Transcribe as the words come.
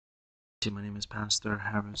My name is Pastor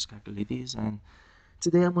Harris Kakalides, and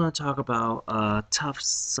today I'm going to talk about a tough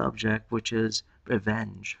subject, which is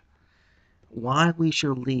revenge. Why we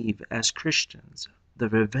should leave as Christians the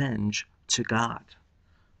revenge to God.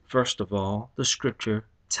 First of all, the scripture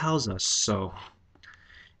tells us so.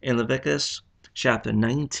 In Leviticus chapter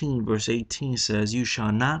 19, verse 18 says, "You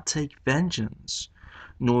shall not take vengeance,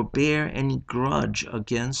 nor bear any grudge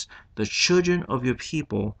against the children of your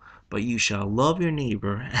people, but you shall love your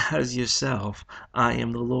neighbor as yourself. I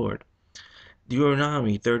am the Lord."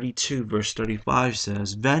 Deuteronomy 32, verse 35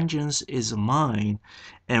 says, "Vengeance is mine,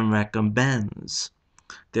 and recompense.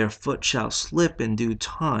 Their foot shall slip in due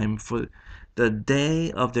time, for the day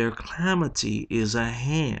of their calamity is at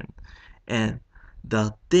hand, and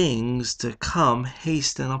the things to come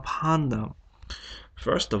hasten upon them."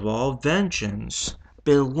 First of all, vengeance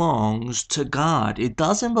belongs to God. It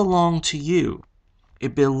doesn't belong to you.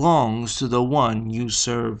 It belongs to the one you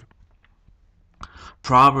serve.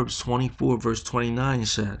 Proverbs 24 verse 29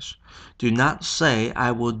 says, "Do not say, I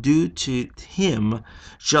will do to him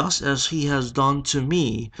just as he has done to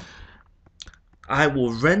me. I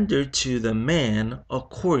will render to the man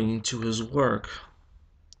according to his work."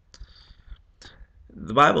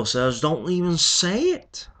 The Bible says, don't even say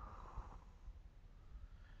it.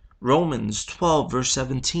 Romans 12 verse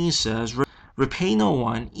 17 says, "Repay no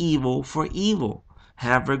one evil for evil.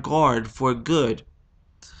 Have regard for good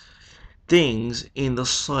things in the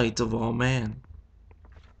sight of all men."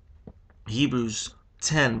 Hebrews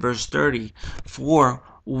 10 verse 30, "For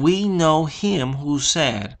we know him who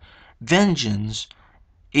said, Vengeance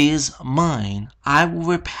is mine, I will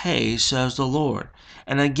repay, says the Lord."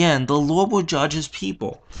 And again, the Lord will judge his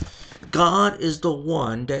people. God is the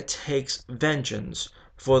one that takes vengeance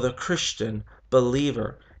for the Christian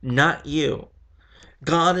believer, not you.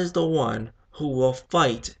 God is the one who will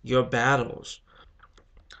fight your battles.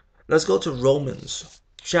 Let's go to Romans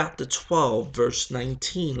chapter 12, verse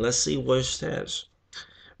 19. Let's see what it says.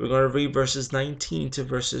 We're going to read verses 19 to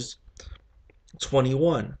verses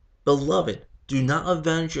 21. "Beloved, do not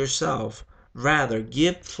avenge yourself, rather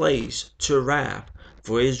give place to wrath.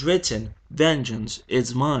 For it is written, Vengeance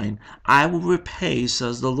is mine, I will repay,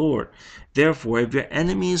 says the Lord. Therefore, if your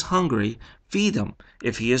enemy is hungry, feed him.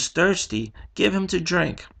 If he is thirsty, give him to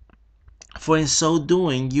drink. For in so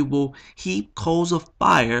doing, you will heap coals of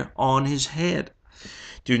fire on his head.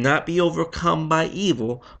 Do not be overcome by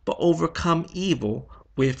evil, but overcome evil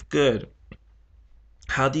with good."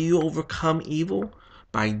 How do you overcome evil?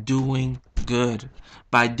 By doing good.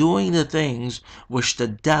 By doing the things which the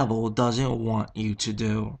devil doesn't want you to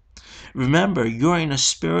do. Remember, you're in a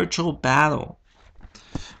spiritual battle.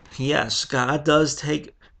 Yes, God does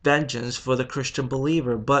take vengeance for the Christian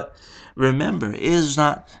believer, but remember, it is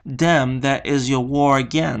not them that is your war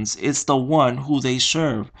against. It's the one who they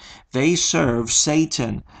serve. They serve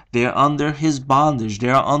Satan. They're under his bondage.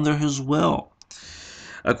 They're under his will.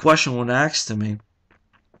 A question was asked to me,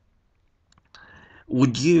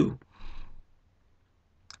 would you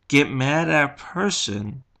get mad at a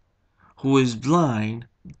person who is blind,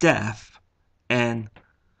 deaf, and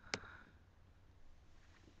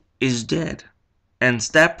is dead, and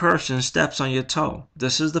that person steps on your toe?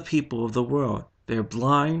 This is the people of the world. They're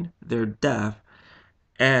blind, they're deaf,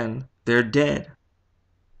 and they're dead.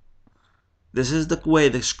 This is the way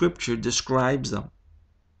the scripture describes them.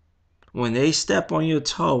 When they step on your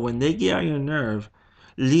toe, when they get on your nerve,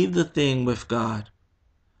 leave the thing with God.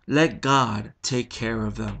 Let God take care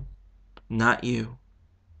of them, not you.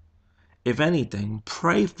 If anything,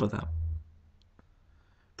 pray for them.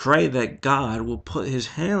 Pray that God will put his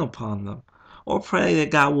hand upon them, or pray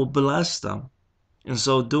that God will bless them. In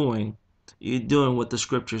so doing, you're doing what the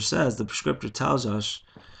scripture says. The scripture tells us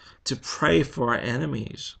to pray for our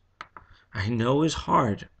enemies. I know it's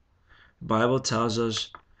hard. The Bible tells us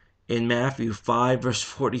in Matthew 5 verse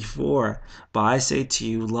 44, "But I say to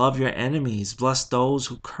you, love your enemies, bless those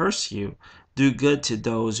who curse you, do good to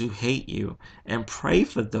those who hate you, and pray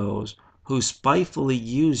for those who spitefully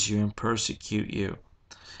use you and persecute you."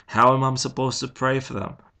 How am I supposed to pray for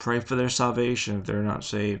them? Pray for their salvation if they're not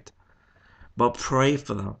saved. But pray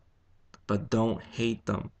for them. But don't hate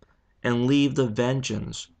them. And leave the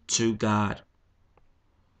vengeance to God.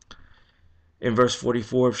 In verse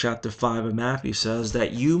 44 of chapter 5 of Matthew says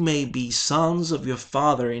that you may be sons of your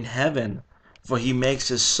Father in heaven, for he makes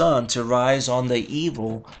his sun to rise on the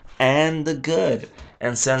evil and the good,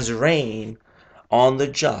 and sends rain on the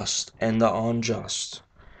just and the unjust.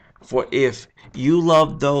 For if you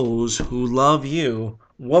love those who love you,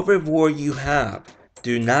 what reward you have?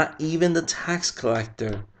 Do not even the tax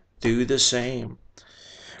collector do the same?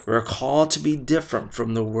 We're called to be different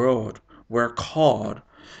from the world. We're called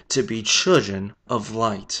to be children of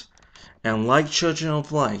light. And like children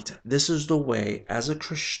of light, this is the way, as a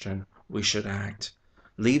Christian, we should act.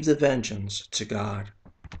 Leave the vengeance to God.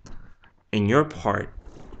 In your part,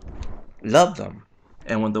 love them.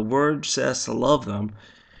 And when the word says to love them,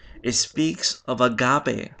 it speaks of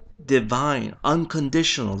agape, divine,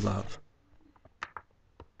 unconditional love.